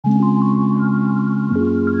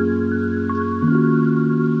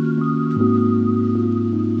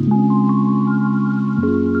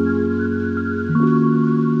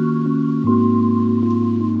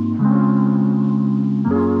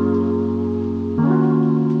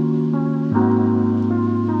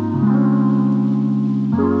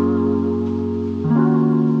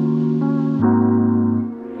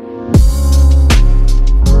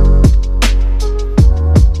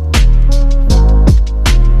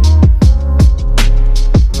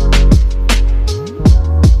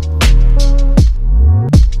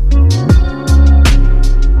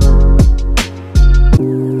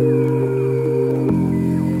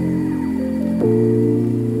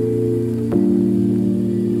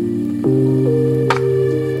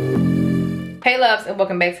Hey loves, and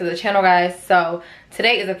welcome back to the channel, guys. So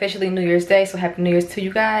today is officially New Year's Day, so happy New Year's to you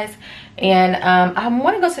guys. And I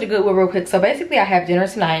want to go to the Goodwill real quick. So basically I have dinner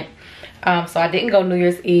tonight, so I didn't go New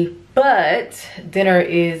Year's Eve, but dinner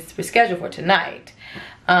is rescheduled for tonight.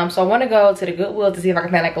 So I want to go to the Goodwill to see if I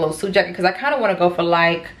can find like a little suit jacket, because I kind of want to go for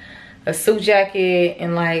like a suit jacket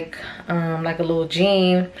and like a little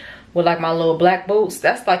jean with like my little black boots.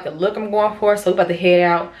 That's like the look I'm going for. So we're about to head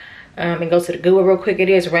out and go to the Goodwill real quick. It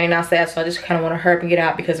is raining outside, so I just kind of want to hurry up and get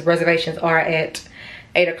out because reservations are at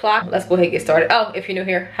 8 o'clock. Let's go ahead and get started. Oh, if you're new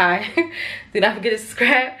here, hi. Do not forget to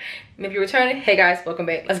subscribe. And if you're returning, hey guys, welcome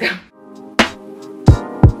back. Let's go.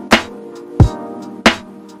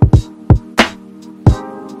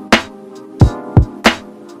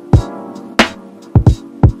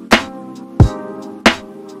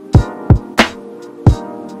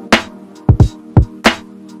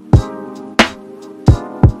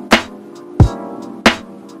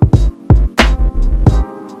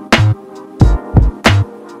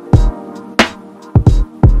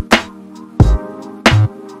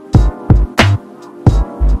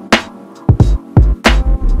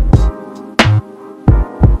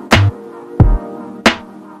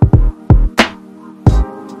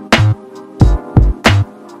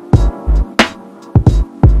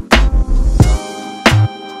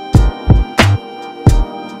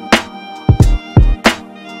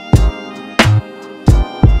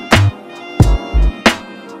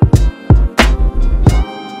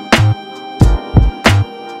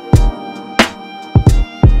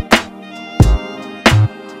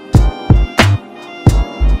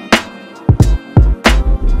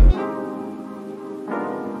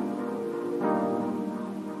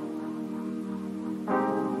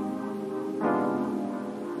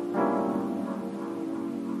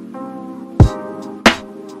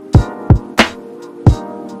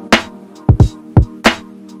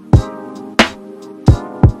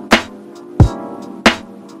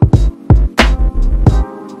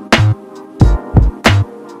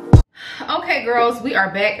 Okay girls, we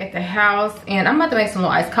are back at the house and I'm about to make some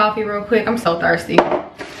little iced coffee real quick. I'm so thirsty.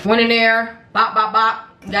 Went in there, bop bop bop,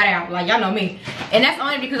 got out. Like, y'all know me. And that's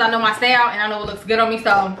only because I know my style and I know it looks good on me,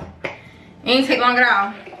 so it ain't take long at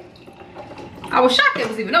all. I was shocked it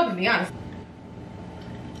was even open, to be honest.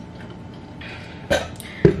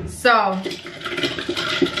 So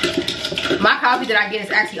my coffee that I get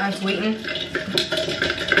is actually unsweetened,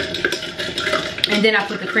 and then I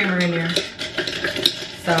put the creamer in there.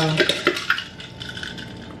 So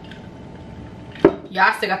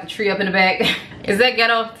y'all still got the tree up in the back. Is that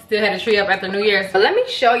ghetto? Still had a tree up after New Year's. But let me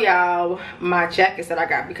show y'all my jackets that I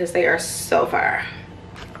got because they are so fire.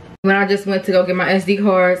 When I just went to go get my SD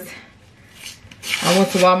cards, I went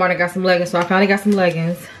to Walmart and got some leggings. So I finally got some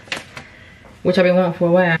leggings, which I've been wanting for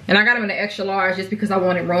a while. And I got them in the extra large just because I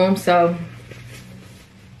wanted room. So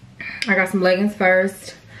I got some leggings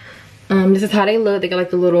first. This is how they look. They got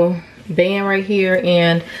like the little band right here.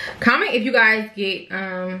 And comment if you guys get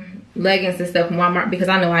leggings and stuff from Walmart, because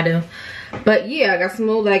I know I do. But yeah, I got some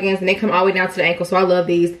little leggings and they come all the way down to the ankle, so I love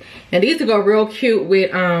these. And these would go real cute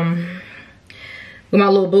with my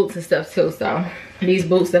little boots and stuff too. So these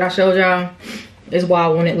boots that I showed y'all is why I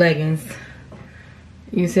wanted leggings.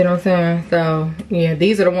 You see what I'm saying? So yeah,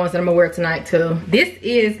 these are the ones that I'm gonna wear tonight too. This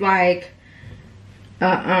is like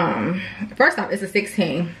first off, it's a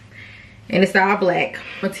 16 and it's all black.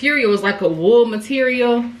 Material is like a wool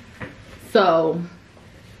material, so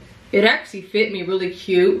it actually fit me really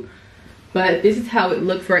cute. But this is how it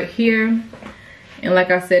looks right here. And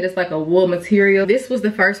like I said, it's like a wool material. This was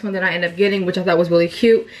the first one that I ended up getting, which I thought was really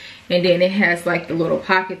cute. And then it has like the little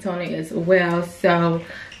pockets on it as well. So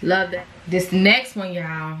love that. This next one,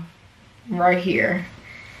 y'all, right here.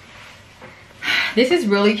 This is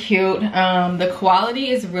really cute. The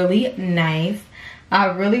quality is really nice. I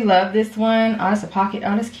really love this one. Oh, it's a pocket.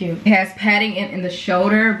 Oh, that's cute. It has padding in the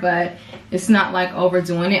shoulder, but it's not like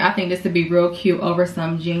overdoing it. I think this would be real cute over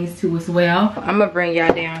some jeans too as well. I'm gonna bring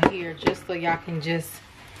y'all down here just so y'all can just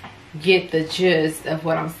get the gist of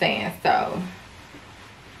what I'm saying. So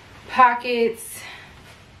pockets,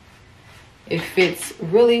 it fits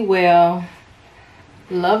really well.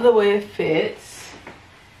 Love the way it fits.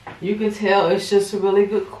 You can tell it's just really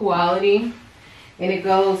good quality. And it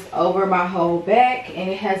goes over my whole back, and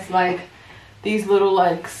it has like these little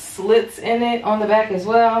like slits in it on the back as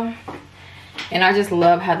well. And I just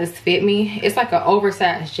love how this fit me. It's like an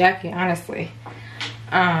oversized jacket, honestly.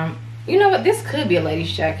 You know what, this could be a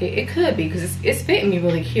lady's jacket. It could be, because it's fitting me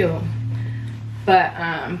really cute. But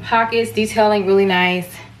pockets, detailing really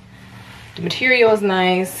nice. The material is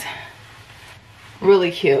nice,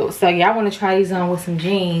 really cute. So yeah, I want to try these on with some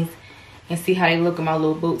jeans and see how they look with my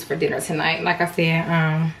little boots for dinner tonight. Like I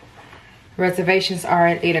said, reservations are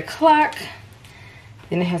at 8 o'clock.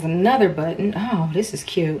 Then it has another button. Oh, this is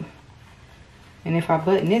cute. And if I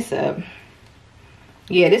button this up,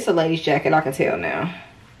 yeah, this is a lady's jacket, I can tell now.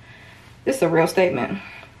 This is a real statement.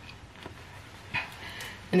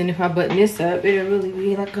 And then if I button this up, it'll really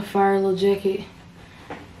be like a fire little jacket.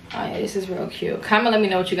 Oh yeah, this is real cute. Comment, let me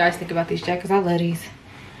know what you guys think about these jackets. I love these.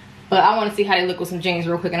 But I want to see how they look with some jeans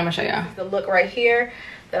real quick, and I'm gonna show y'all the look right here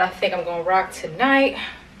that I think I'm gonna rock tonight.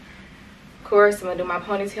 Of course, I'm gonna do my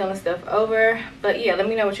ponytail and stuff over. But yeah, let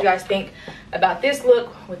me know what you guys think about this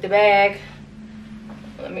look with the bag.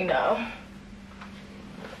 Let me know.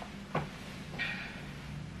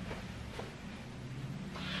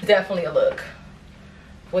 Definitely a look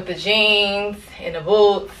with the jeans and the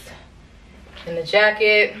boots and the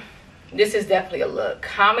jacket. This is definitely a look.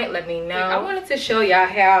 Comment, let me know. I wanted to show y'all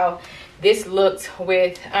how this looked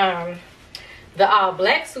with the all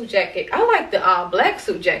black suit jacket. I like the all black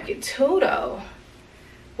suit jacket too though.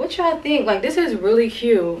 What y'all think? Like, this is really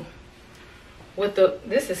cute with the,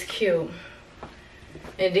 this is cute.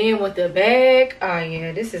 And then with the bag, oh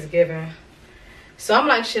yeah, this is giving. So I'm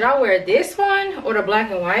like, should I wear this one or the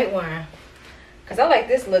black and white one? Cause I like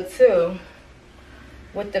this look too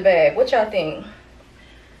with the bag. What y'all think?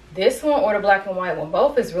 This one or the black and white one?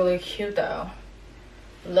 Both is really cute though.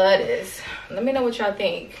 Love this. Let me know what y'all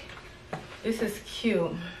think. This is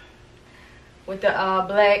cute with the all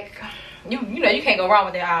black. You know you can't go wrong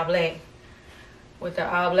with the all black. With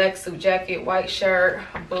the all black suit jacket, white shirt,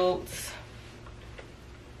 boots,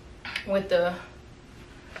 with the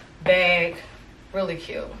bag. Really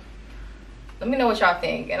cute. Let me know what y'all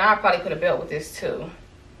think, and I'll probably put a belt with this too.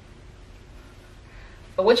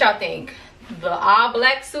 But what y'all think? The all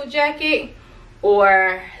black suit jacket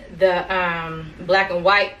or the black and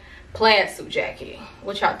white plaid suit jacket?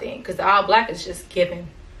 What y'all think? Because the all black is just giving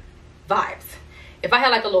vibes. If I had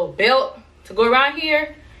like a little belt to go around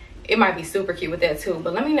here, it might be super cute with that too.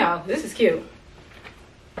 But let me know. This is cute.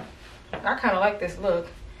 I kind of like this look,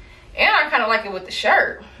 and I kind of like it with the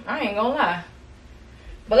shirt. I ain't gonna lie.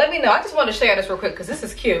 But let me know. I just wanted to show you this real quick because this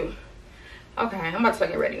is cute. Okay, I'm about to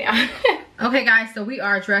get ready now. Okay guys, so we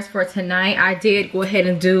are dressed for tonight. I did go ahead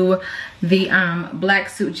and do the black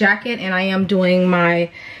suit jacket, and I am doing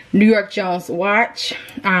my New York Jones watch.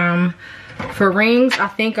 For rings, I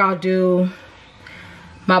think I'll do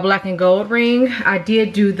my black and gold ring. I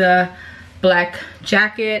did do the black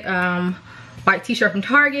jacket, white t-shirt from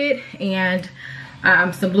Target, and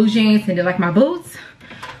some blue jeans, and then like my boots.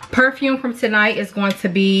 Perfume from tonight is going to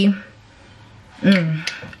be,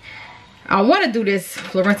 I want to do this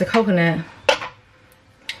Florenta Coconut.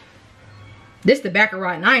 This the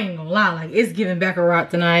Baccarat, and I ain't gonna lie, like it's giving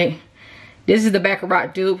Baccarat tonight. This is the Baccarat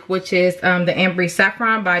dupe, which is the Amber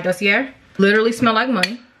Saffron by Dossier. Literally smell like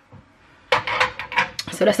money.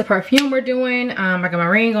 So that's the perfume we're doing. I got my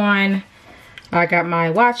ring on. I got my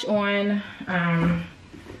watch on.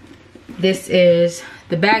 This is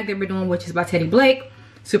the bag that we're doing, which is by Teddy Blake.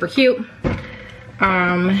 Super cute.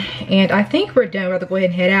 And I think we're done. We're about to go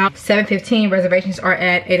ahead and head out. 7:15. Reservations are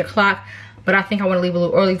at 8 o'clock. But I think I want to leave a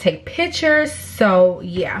little early to take pictures. So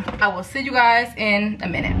yeah, I will see you guys in a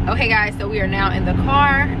minute. Okay guys, so we are now in the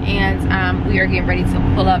car, and we are getting ready to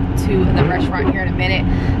pull up to the restaurant here in a minute.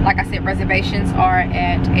 Like I said, reservations are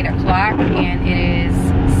at 8 o'clock and it is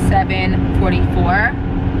 7:44.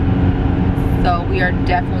 So we are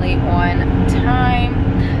definitely on time.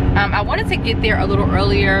 I wanted to get there a little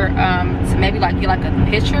earlier to maybe like get like a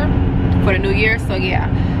picture for the new year. So yeah,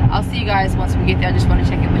 I'll see you guys once we get there. I just want to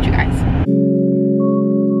check in with you guys.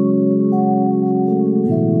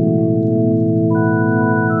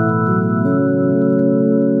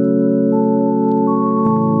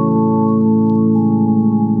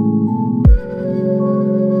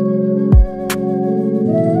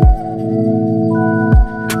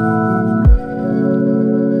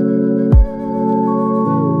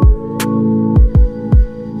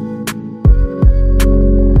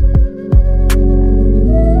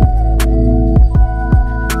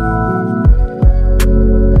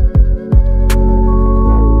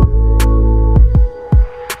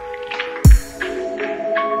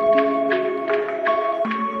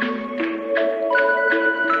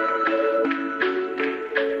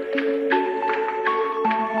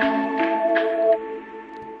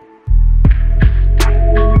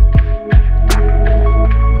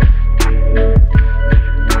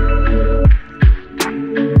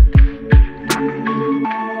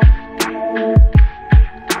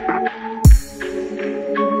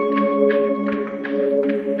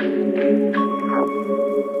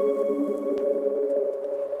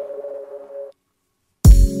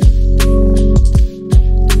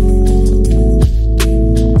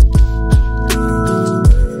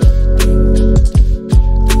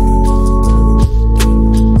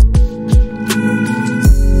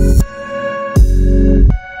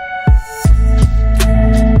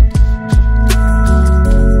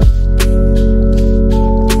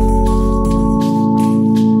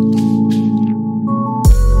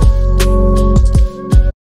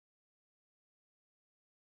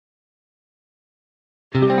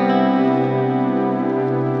 Good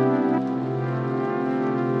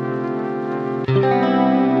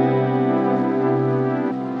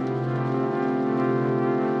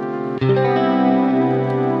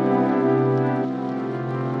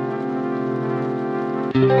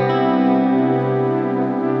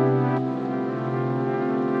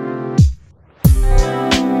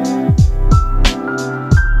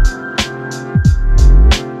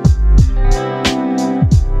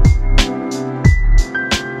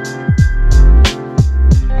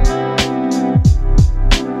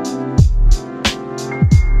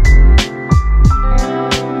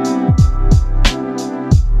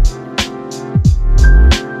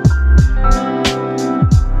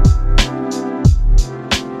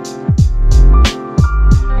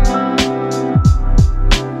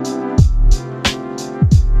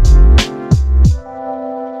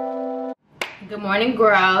morning,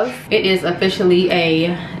 girls. It is officially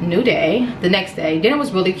a new day. The next day. Dinner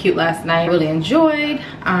was really cute last night. Really enjoyed.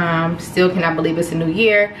 Still cannot believe it's a new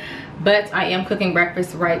year, but I am cooking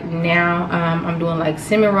breakfast right now. I'm doing like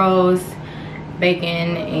cinnamon rolls,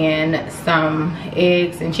 bacon, and some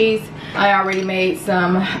eggs and cheese. I already made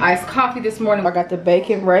some iced coffee this morning. I got the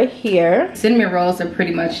bacon right here. Cinnamon rolls are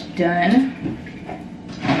pretty much done.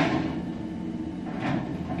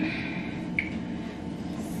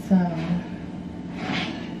 So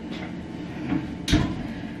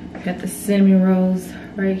got the cinnamon rolls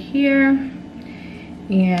right here,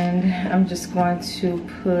 and I'm just going to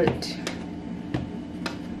put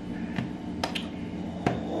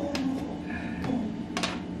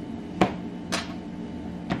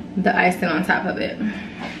the icing on top of it.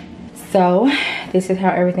 So this is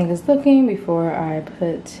how everything is looking before I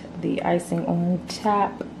put the icing on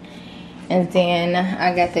top, and then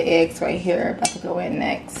I got the eggs right here about to go in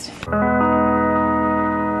next.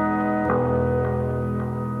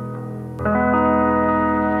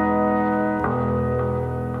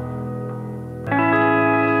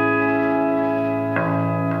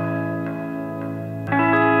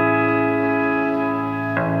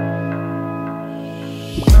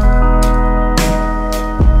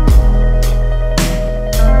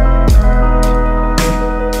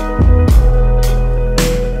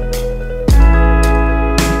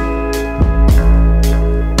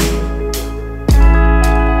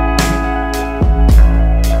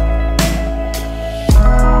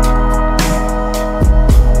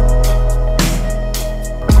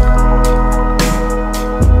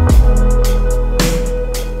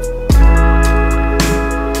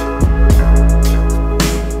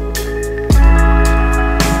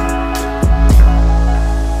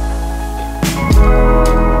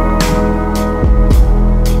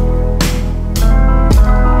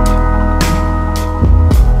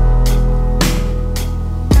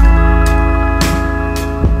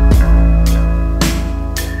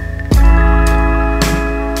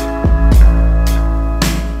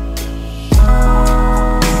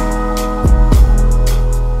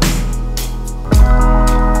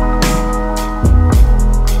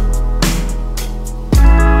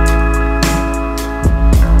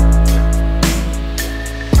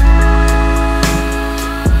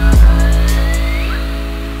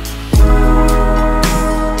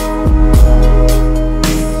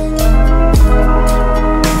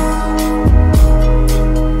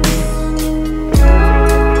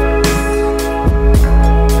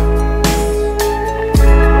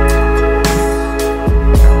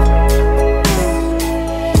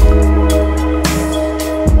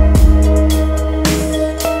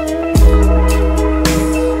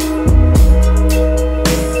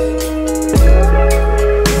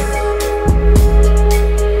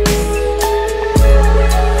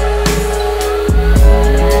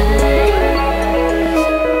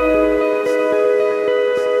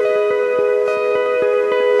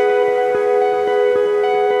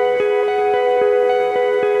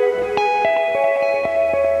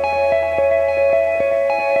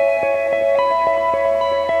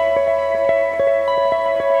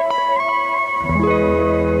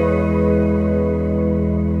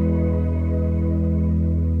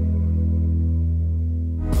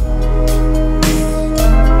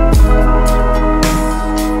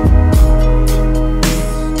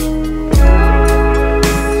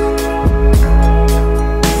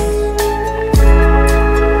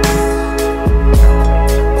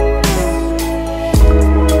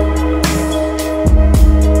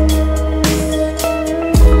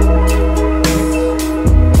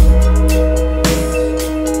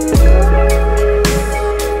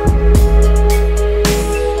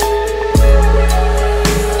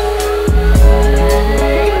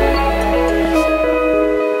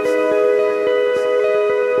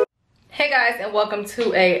 Hey guys, and welcome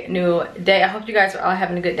to a new day. I hope you guys are all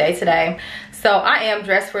having a good day today. So I am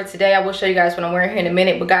dressed for today. I will show you guys what I'm wearing here in a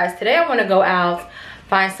minute. But guys, today I want to go out,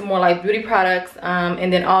 find some more like beauty products,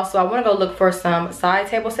 and then also I want to go look for some side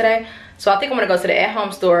tables today. So I think I'm going to go to the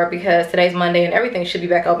at-home store because today's Monday and everything should be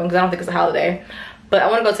back open because I don't think it's a holiday. But I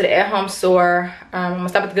want to go to the at-home store. I'm going to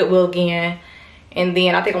stop at the Goodwill again. And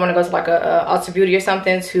then I think I want to go to like a Ulta Beauty or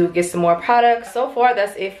something to get some more products. So far,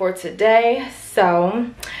 that's it for today.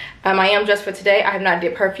 So I am dressed for today. I have not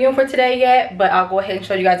did perfume for today yet, but I'll go ahead and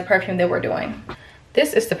show you guys the perfume that we're doing.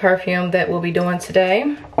 This is the perfume that we'll be doing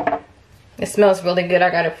today. It smells really good. I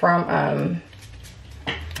got it from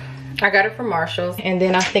Marshall's. And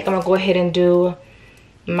then I think I'm gonna go ahead and do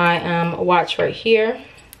my watch right here.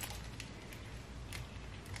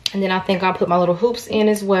 And then I think I'll put my little hoops in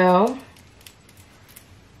as well.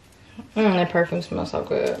 That perfume smells so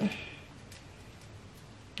good.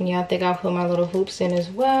 Yeah, I think I'll put my little hoops in as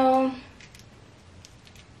well.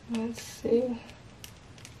 Let's see.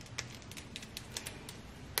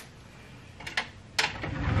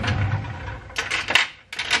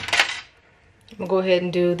 I'm gonna go ahead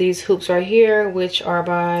and do these hoops right here, which are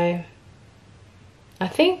by, I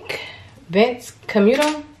think, Vince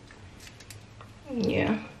Camuto.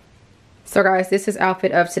 Yeah. So guys, this is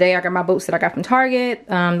outfit of today. I got my boots that I got from Target,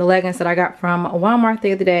 the leggings that I got from Walmart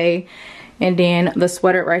the other day, and then the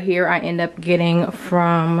sweater right here I end up getting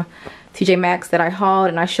from TJ Maxx that I hauled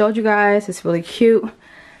and I showed you guys. It's really cute.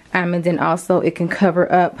 And then also it can cover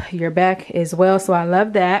up your back as well, so I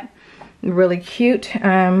love that. Really cute.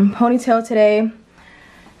 Ponytail today.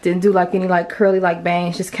 Didn't do like any like curly like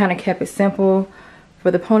bangs, just kind of kept it simple for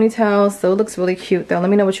the ponytail. So it looks really cute though. Let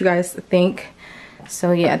me know what you guys think.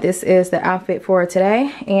 So yeah, this is the outfit for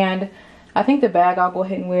today. And I think the bag I'll go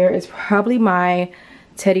ahead and wear is probably my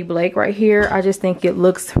Teddy Blake right here. I just think it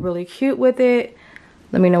looks really cute with it.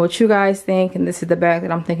 Let me know what you guys think. And this is the bag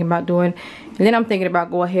that I'm thinking about doing. And then I'm thinking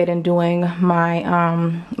about go ahead and doing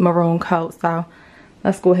my maroon coat. So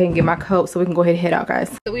let's go ahead and get my coat so we can go ahead and head out,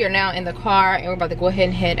 guys. So we are now in the car and we're about to go ahead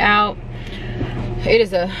and head out. It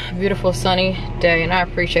is a beautiful sunny day and I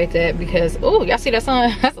appreciate that because, oh, y'all see that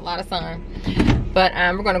sun? That's a lot of sun. But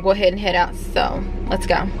we're gonna go ahead and head out, so let's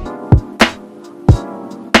go.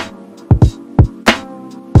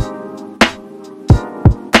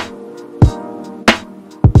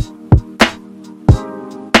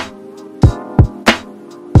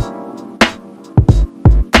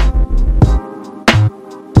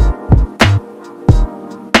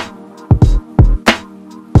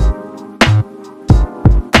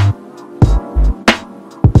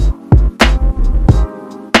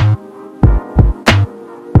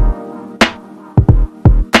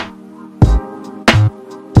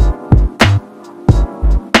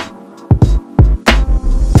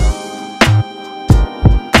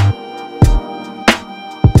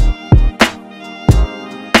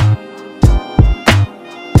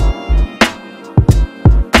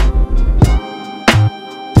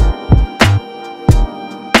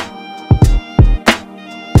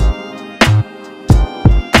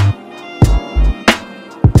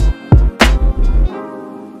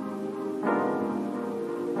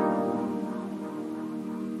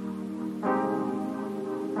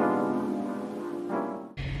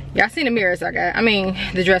 Y'all seen the mirrors I got. I mean,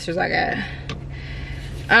 the dressers I got.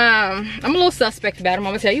 I'm a little suspect about them.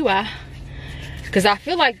 I'm gonna tell you why. Because I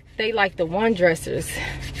feel like they like the one dressers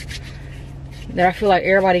that I feel like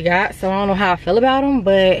everybody got. So I don't know how I feel about them,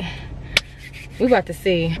 but we about to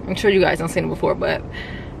see. I'm sure you guys don't seen them before, but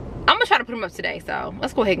I'm gonna try to put them up today. So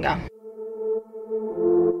let's go ahead and go.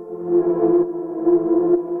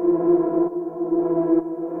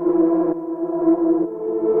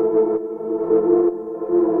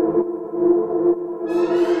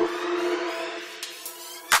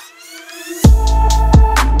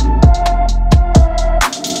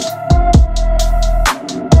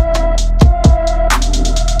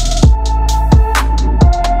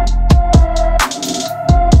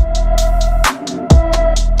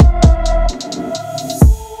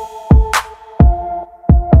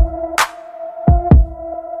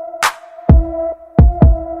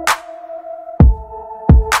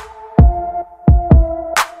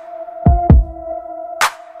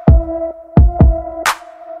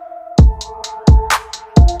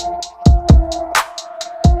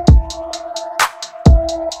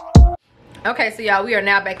 Okay, so y'all, we are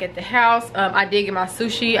now back at the house. I did get my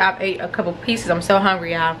sushi. I've ate a couple pieces. I'm so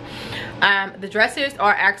hungry, y'all. The dressers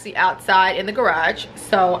are actually outside in the garage,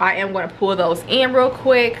 so I am going to pull those in real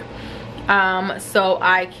quick so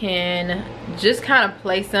I can just kind of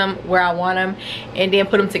place them where I want them and then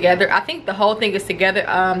put them together. I think the whole thing is together.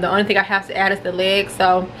 The only thing I have to add is the legs,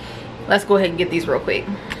 so let's go ahead and get these real quick.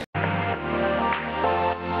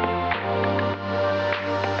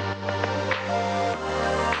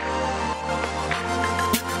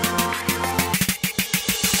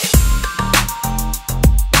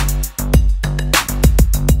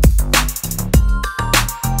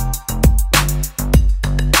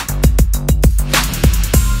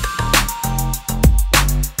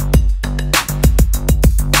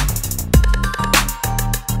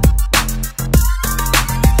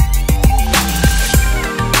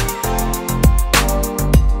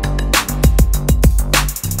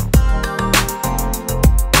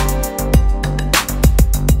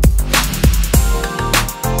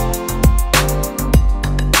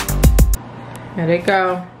 There they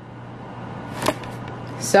go.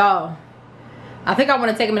 So I think I want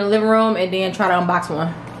to take them in the living room and then try to unbox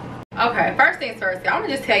one. Okay, first things first, I'm gonna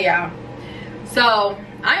just tell y'all. So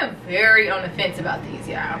I am very on the fence about these,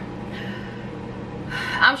 y'all.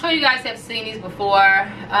 I'm sure you guys have seen these before.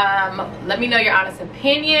 Let me know your honest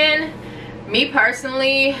opinion. Me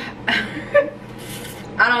personally, I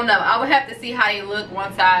don't know. I would have to see how they look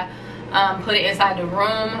once I put it inside the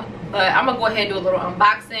room. But I'm gonna go ahead and do a little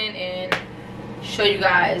unboxing and show you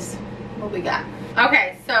guys what we got.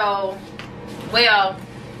 Okay, so, well,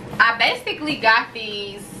 I basically got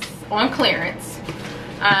these on clearance.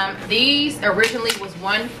 These originally was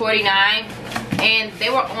 $149 and they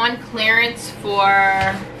were on clearance for,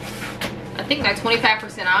 I think, like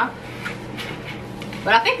 25% off.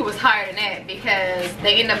 But I think it was higher than that because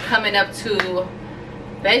they ended up coming up to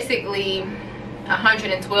basically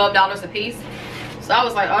 $112 a piece. So I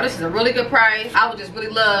was like, oh, this is a really good price. I would just really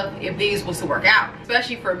love if these was to work out,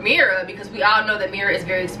 especially for Mira, because we all know that Mira is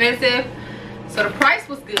very expensive. So the price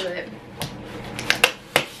was good.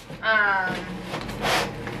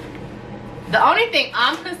 The only thing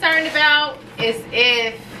I'm concerned about is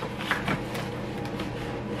if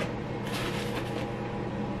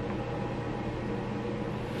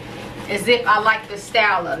I like the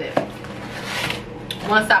style of it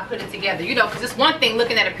once I put it together, you know, because it's one thing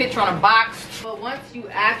looking at a picture on a box, but once you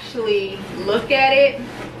actually look at it,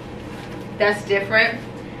 that's different.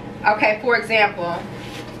 Okay, for example,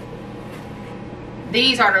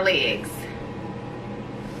 these are the legs,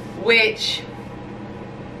 which,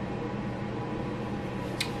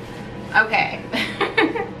 okay,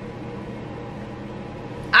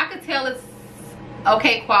 I could tell it's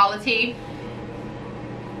okay quality.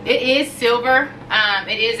 It is silver.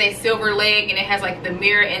 It is a silver leg and it has like the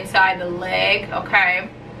mirror inside the leg. Okay,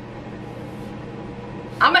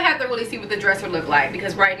 I'm gonna have to really see what the dresser look like,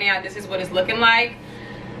 because right now this is what it's looking like.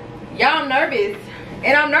 Y'all, I'm nervous,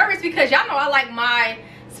 and I'm nervous because y'all know I like my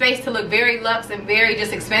space to look very luxe and very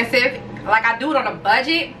just expensive. Like, I do it on a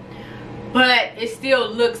budget, but it still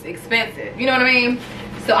looks expensive, you know what I mean?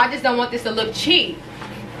 So I just don't want this to look cheap.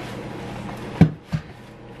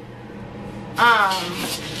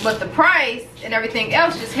 But the price and everything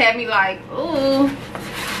else just had me like, ooh,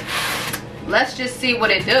 let's just see what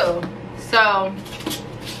it do. So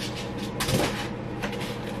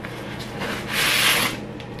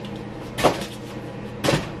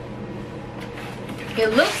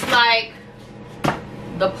it looks like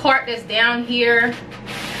the part that's down here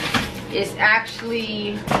is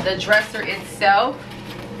actually the dresser itself.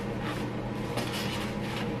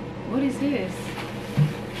 What is this?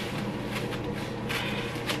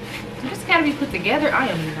 This gotta be put together. I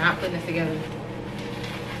am not putting this together.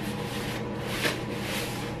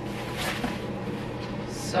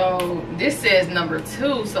 So this says number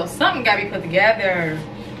 2, so something gotta be put together.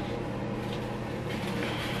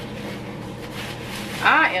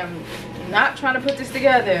 I am not trying to put this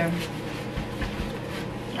together.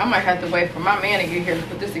 I might have to wait for my man to get here to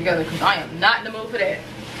put this together, because I am not in the mood for that.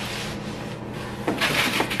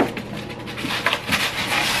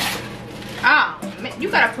 Oh man, you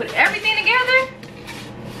gotta put everything together?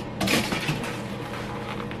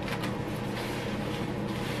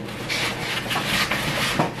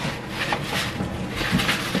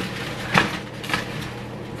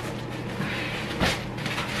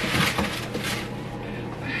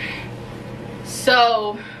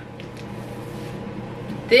 So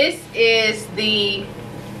this is the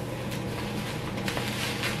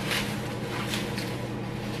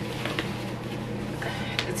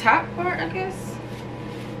top part, I guess.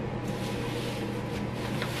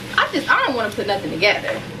 I don't want to put nothing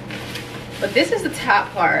together, but this is the top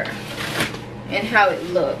part and how it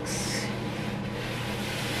looks.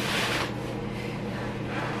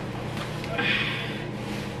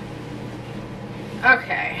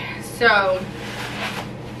 Okay, so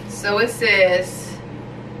it says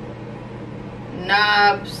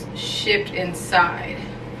knobs shipped inside.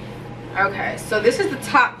 Okay, so this is the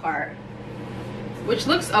top part, which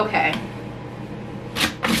looks okay.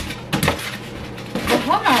 Well,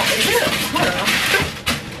 hold on, is it? Hold on.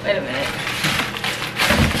 Wait a minute.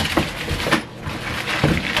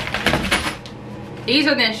 These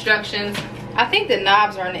are the instructions. I think the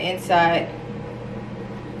knobs are on the inside.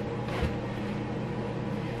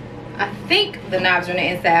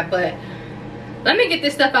 But let me get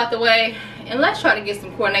this stuff out the way and let's try to get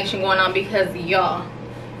some coordination going on, because y'all,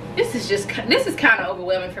 this is kind of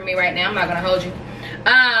overwhelming for me right now. I'm not gonna hold you.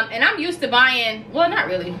 And I'm used to buying, well, not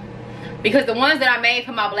really, because the ones that I made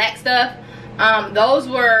for my black stuff, those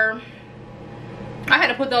were, I had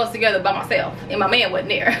to put those together by myself and my man wasn't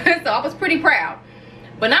there. So I was pretty proud.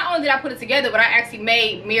 But not only did I put it together, but I actually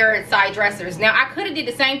made mirrored side dressers. Now I could have did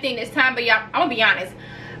the same thing this time, but y'all, I'm gonna be honest,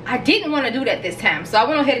 I didn't want to do that this time, so I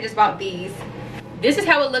went ahead and just bought these. This is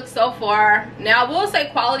how it looks so far. Now I will say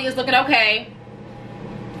quality is looking okay.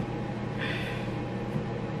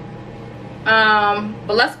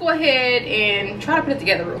 But let's go ahead and try to put it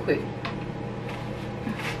together real quick.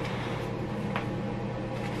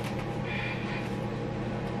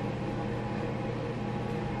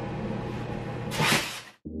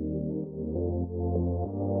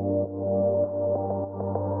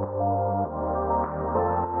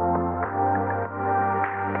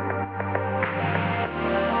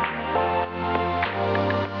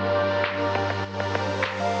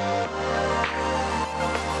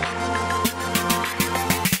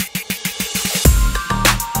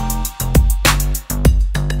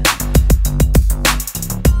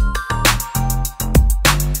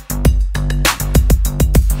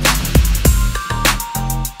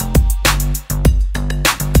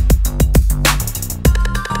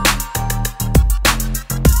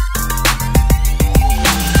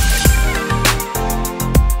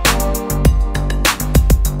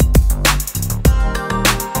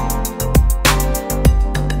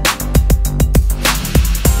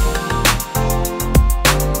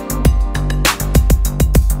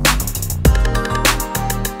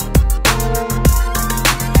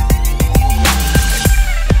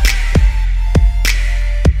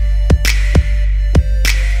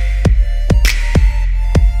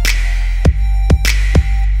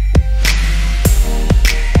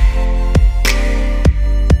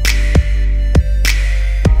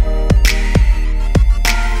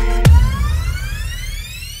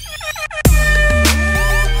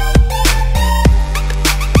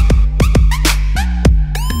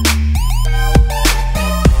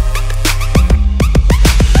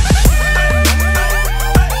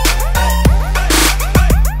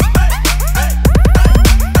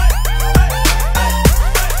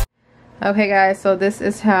 Okay guys, so this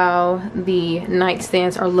is how the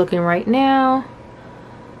nightstands are looking right now.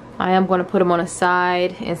 I am going to put them on a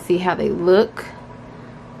side and see how they look.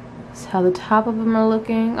 That's how the top of them are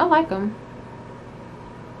looking. I like them.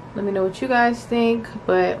 Let me know what you guys think,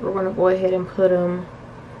 but we're going to go ahead and put them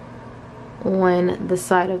on the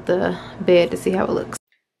side of the bed to see how it looks.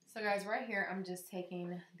 So guys, right here I'm just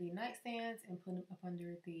taking the nightstands and putting them up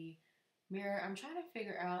under the mirror. I'm trying to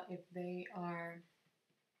figure out if they are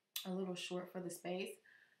a little short for the space,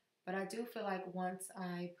 but I do feel like once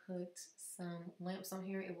I put some lamps on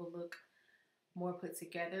here, it will look more put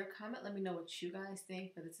together. Comment, let me know what you guys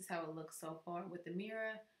think, but this is how it looks so far with the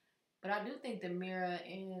mirror. But I do think the mirror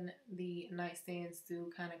and the nightstands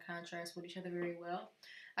do kind of contrast with each other very well.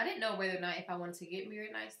 I didn't know whether or not if I wanted to get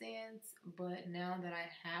mirrored nightstands, but now that I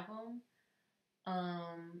have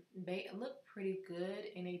them, they look pretty good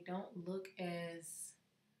and they don't look as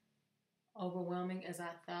overwhelming as I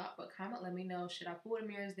thought. But comment, let me know, should I pull the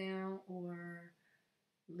mirrors down or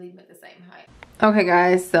leave them at the same height? Okay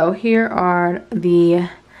guys, so here are the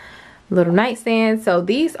little nightstands. So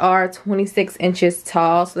these are 26 inches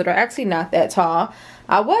tall, so they're actually not that tall.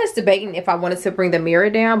 I was debating if I wanted to bring the mirror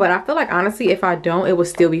down, but I feel like honestly if I don't, it would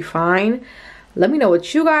still be fine. Let me know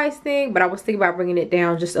what you guys think, but I was thinking about bringing it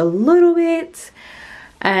down just a little bit,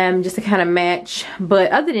 just to kind of match.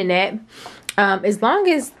 But other than that, as long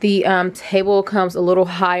as the table comes a little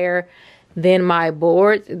higher than my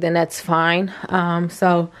board, then that's fine.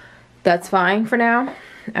 So that's fine for now,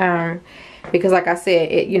 because like I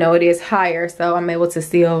said, it is higher, so I'm able to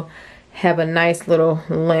still have a nice little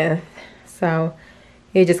length, so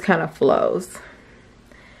it just kind of flows.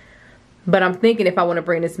 But I'm thinking if I want to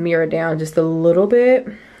bring this mirror down just a little bit.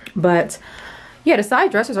 But yeah, the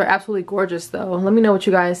side dressers are absolutely gorgeous though. Let me know what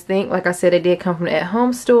you guys think. Like I said, they did come from the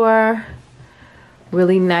at-home store.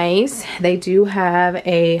 Really nice. They do have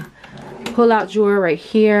a pull-out drawer right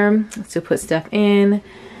here to put stuff in,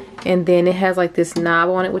 and then it has like this knob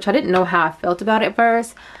on it, which I didn't know how I felt about it at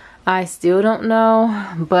first. I still don't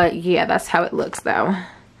know, but yeah, that's how it looks though.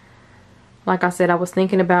 Like I said, I was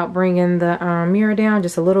thinking about bringing the mirror down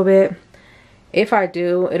just a little bit. If I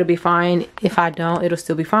do, it'll be fine. If I don't, it'll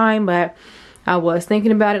still be fine, but I was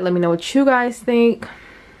thinking about it. Let me know what you guys think.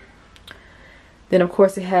 Then of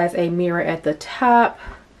course it has a mirror at the top,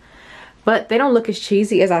 but they don't look as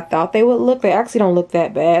cheesy as I thought they would look. They actually don't look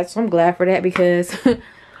that bad, so I'm glad for that, because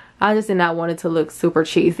I just did not want it to look super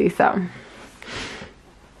cheesy. So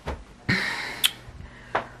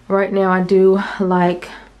right now I do like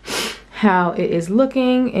how it is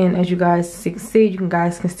looking, and as you guys can see, you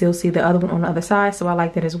guys can still see the other one on the other side, so I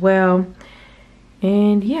like that as well.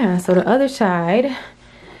 And yeah, so the other side,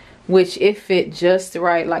 which it fit just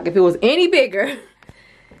right, like if it was any bigger,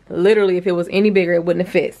 literally if it was any bigger, it wouldn't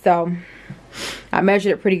have fit. So I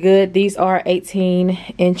measured it pretty good. These are 18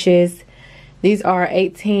 inches. These are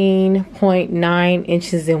 18.9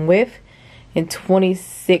 inches in width and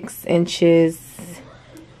 26 inches,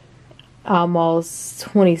 almost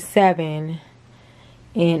 27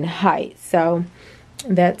 in height. So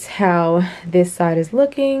that's how this side is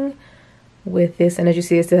looking with this, and as you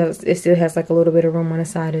see, it still has like a little bit of room on the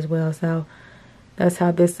side as well. So that's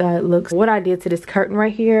how this side looks. What I did to this curtain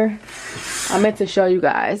right here, I meant to show you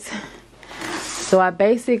guys. So I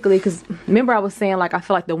basically, because remember I was saying like I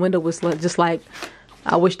feel like the window was just like,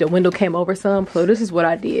 I wish the window came over some. So this is what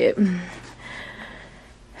I did.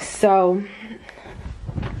 So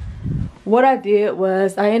what I did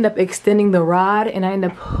was I ended up extending the rod, and I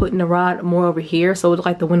ended up putting the rod more over here, so it's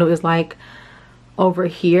like the window is like over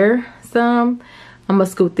here some. I'm gonna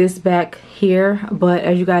scoot this back here, but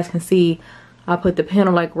as you guys can see, I put the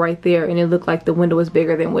panel like right there, and it looked like the window is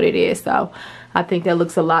bigger than what it is. So I think that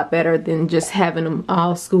looks a lot better than just having them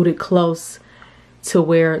all scooted close to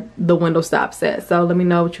where the window stops at. So let me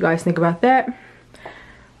know what you guys think about that.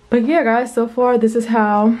 But yeah guys, so far this is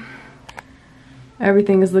how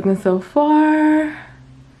everything is looking so far.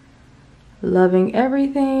 Loving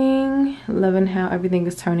everything, loving how everything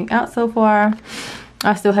is turning out so far.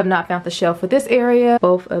 I still have not found the shelf for this area.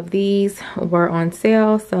 Both of these were on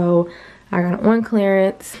sale, so I got them on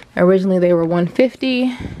clearance. Originally they were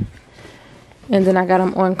 $150, and then I got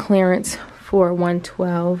them on clearance for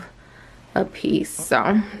 $112 a piece.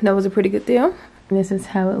 So that was a pretty good deal. And this is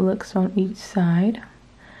how it looks on each side.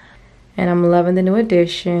 And I'm loving the new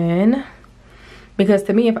addition, because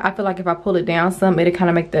to me, I feel like if I pull it down some, it'll kind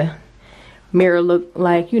of make the mirror look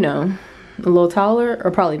like, you know, a little taller, or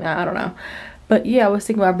probably not, I don't know. But yeah, I was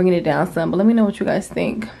thinking about bringing it down some, but let me know what you guys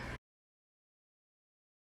think.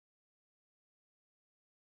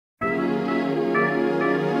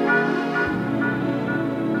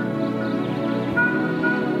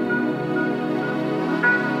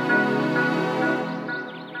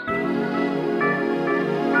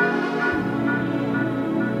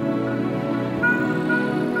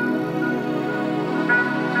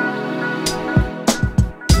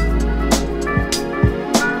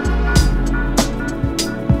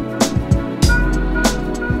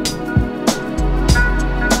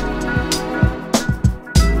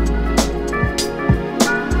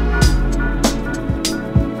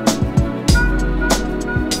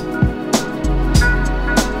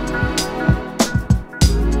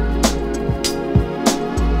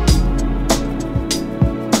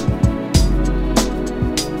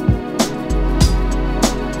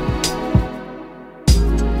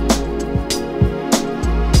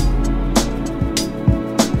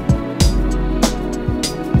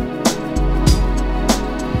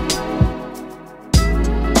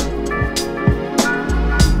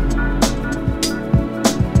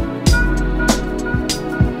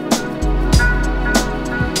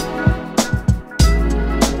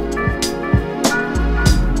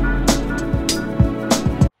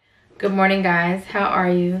 Good morning guys, how are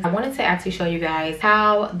you? I wanted to actually show you guys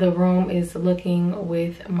how the room is looking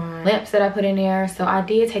with my lamps that I put in there. So I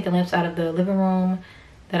did take the lamps out of the living room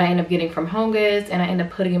that I ended up getting from HomeGoods, and I ended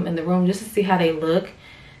up putting them in the room just to see how they look.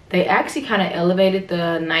 They actually kind of elevated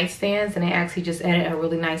the nightstands, and they actually just added a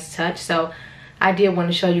really nice touch. So I did want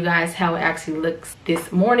to show you guys how it actually looks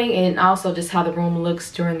this morning, and also just how the room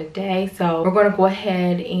looks during the day. So we're going to go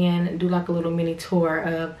ahead and do like a little mini tour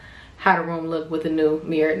of how the room look with the new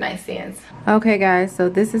mirrored nightstands. Okay guys, so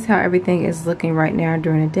this is how everything is looking right now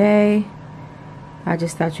during the day. I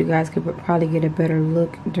just thought you guys could probably get a better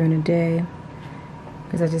look during the day,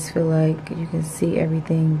 because I just feel like you can see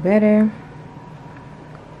everything better.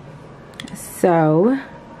 So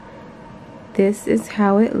this is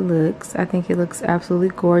how it looks. I think it looks absolutely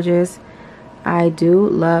gorgeous. I do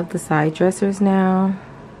love the side dressers now.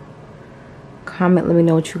 Comment, let me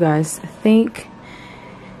know what you guys think.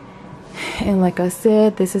 And like I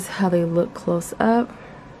said, this is how they look close up.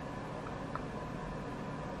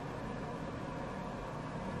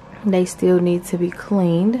 They still need to be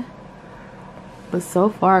cleaned. But so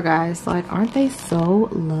far, guys, like, aren't they so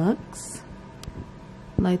luxe?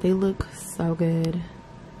 Like, they look so good.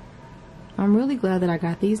 I'm really glad that I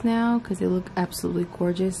got these now because they look absolutely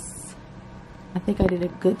gorgeous. I think I did a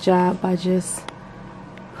good job by just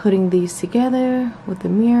putting these together with the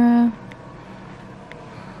mirror.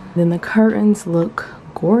 Then the curtains look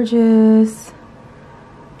gorgeous.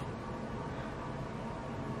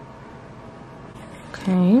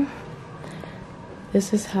 Okay.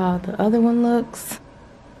 This is how the other one looks.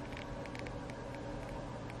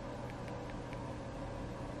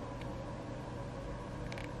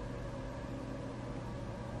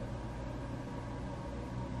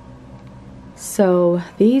 So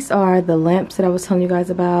these are the lamps that I was telling you guys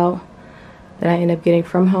about that I ended up getting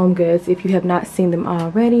from Home Goods. If you have not seen them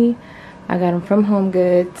already, I got them from Home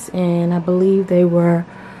Goods and I believe they were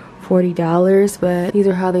 $40, but these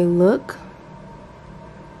are how they look.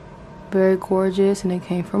 Very gorgeous, and they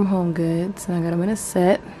came from Home Goods, and I got them in a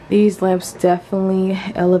set. These lamps definitely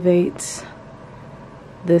elevate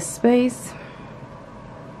this space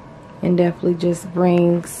and definitely just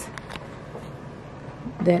brings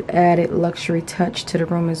that added luxury touch to the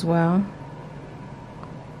room as well.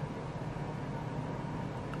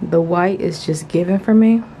 The white is just given for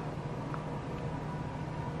me.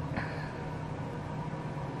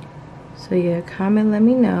 So yeah, comment, let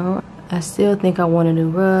me know. I still think I want a new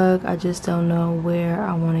rug. I just don't know where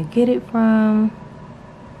I want to get it from.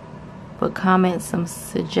 But comment some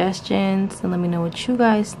suggestions and let me know what you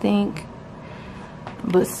guys think.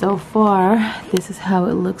 But so far, this is how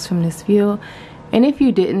it looks from this view. And if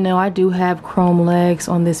you didn't know, I do have chrome legs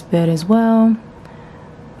on this bed as well.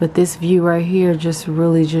 But this view right here just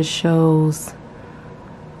really just shows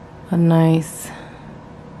a nice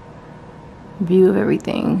view of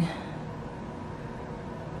everything.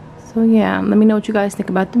 So yeah, let me know what you guys think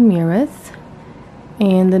about the mirrors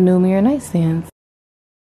and the new mirror nightstands.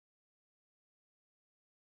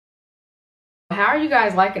 How are you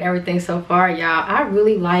guys liking everything so far, y'all? I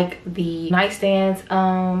really like the nightstands.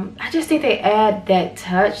 I just think they add that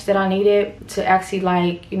touch that I needed to actually,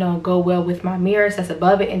 like, you know, go well with my mirrors that's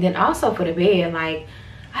above it. And then also for the bed, like,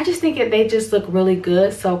 I just think that they just look really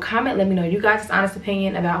good. So comment, let me know you guys' honest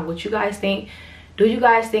opinion about what you guys think. Do you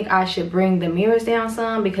guys think I should bring the mirrors down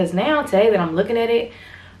some? Because now, today that I'm looking at it,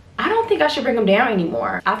 I don't think I should bring them down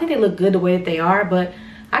anymore. I think they look good the way that they are, but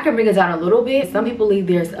I can bring it down a little bit. Some people leave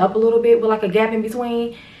theirs up a little bit with like a gap in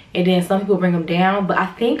between, and then some people bring them down, but I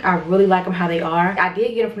think I really like them how they are. I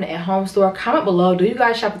did get them from the at-home store. Comment below, do you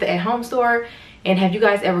guys shop at the at-home store? And have you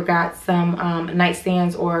guys ever got some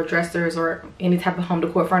nightstands or dressers or any type of home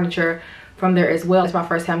decor furniture from there as well? It's my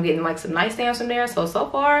first time getting like some nightstands from there. So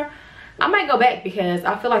far, I might go back because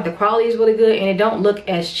I feel like the quality is really good and it don't look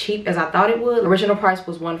as cheap as I thought it would. The original price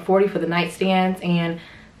was $140 for the nightstands and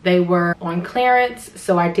they were on clearance.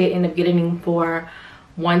 So I did end up getting them for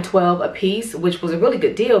 $112 a piece, which was a really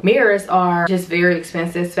good deal. Mirrors are just very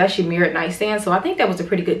expensive, especially mirrored nightstands. So I think that was a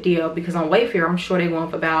pretty good deal because on Wayfair, I'm sure they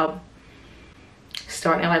went for about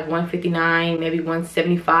starting at like $159, maybe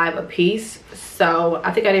 $175 a piece. So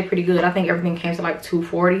I think I did pretty good. I think everything came to like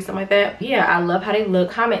 $240, something like that. Yeah, I love how they look.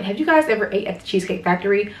 Comment, have you guys ever ate at the Cheesecake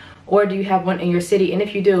Factory, or do you have one in your city? And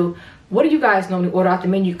if you do, what do you guys normally order out the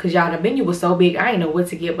menu? Because y'all, the menu was so big, I didn't know what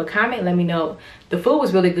to get. But comment, let me know. The food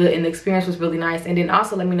was really good and the experience was really nice. And then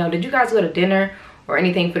also let me know, did you guys go to dinner or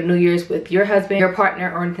anything for New Year's with your husband, your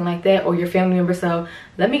partner, or anything like that, or your family member? So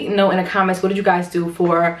let me know in the comments, what did you guys do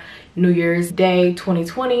for New Year's Day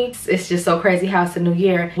 2020? It's just so crazy how it's a new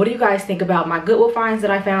year. What do you guys think about my Goodwill finds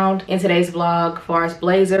that I found in today's vlog? As far as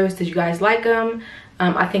blazers, did you guys like them?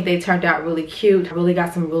 I think they turned out really cute. I really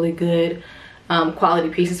got some really good quality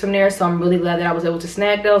pieces from there, so I'm really glad that I was able to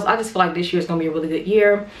snag those. I just feel like this year is gonna be a really good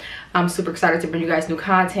year. I'm super excited to bring you guys new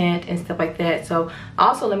content and stuff like that. So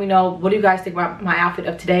also let me know, what do you guys think about my outfit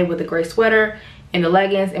of today with the gray sweater and the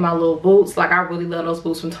leggings and my little boots? Like, I really love those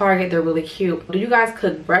boots from Target. They're really cute. Do you guys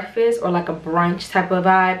cook breakfast or like a brunch type of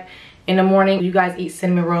vibe in the morning? Do you guys eat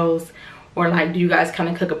cinnamon rolls, or like do you guys kind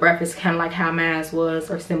of cook a breakfast kind of like how mine was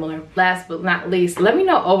or similar? Last but not least, let me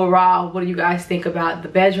know overall, what do you guys think about the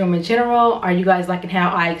bedroom in general? Are you guys liking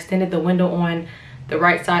how I extended the window on the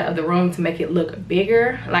right side of the room to make it look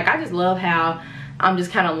bigger? Like, I just love how I'm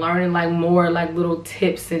just kind of learning like more like little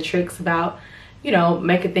tips and tricks about, you know,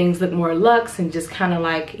 making things look more luxe and just kind of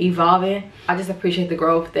like evolving. I just appreciate the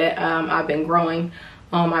growth that I've been growing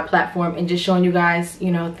on my platform and just showing you guys,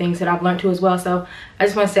 you know, things that I've learned too as well. So I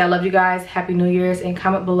just want to say I love you guys. Happy New Year's, and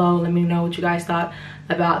comment below. Let me know what you guys thought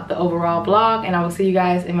about the overall vlog, and I will see you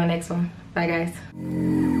guys in my next one. Bye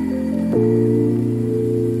guys.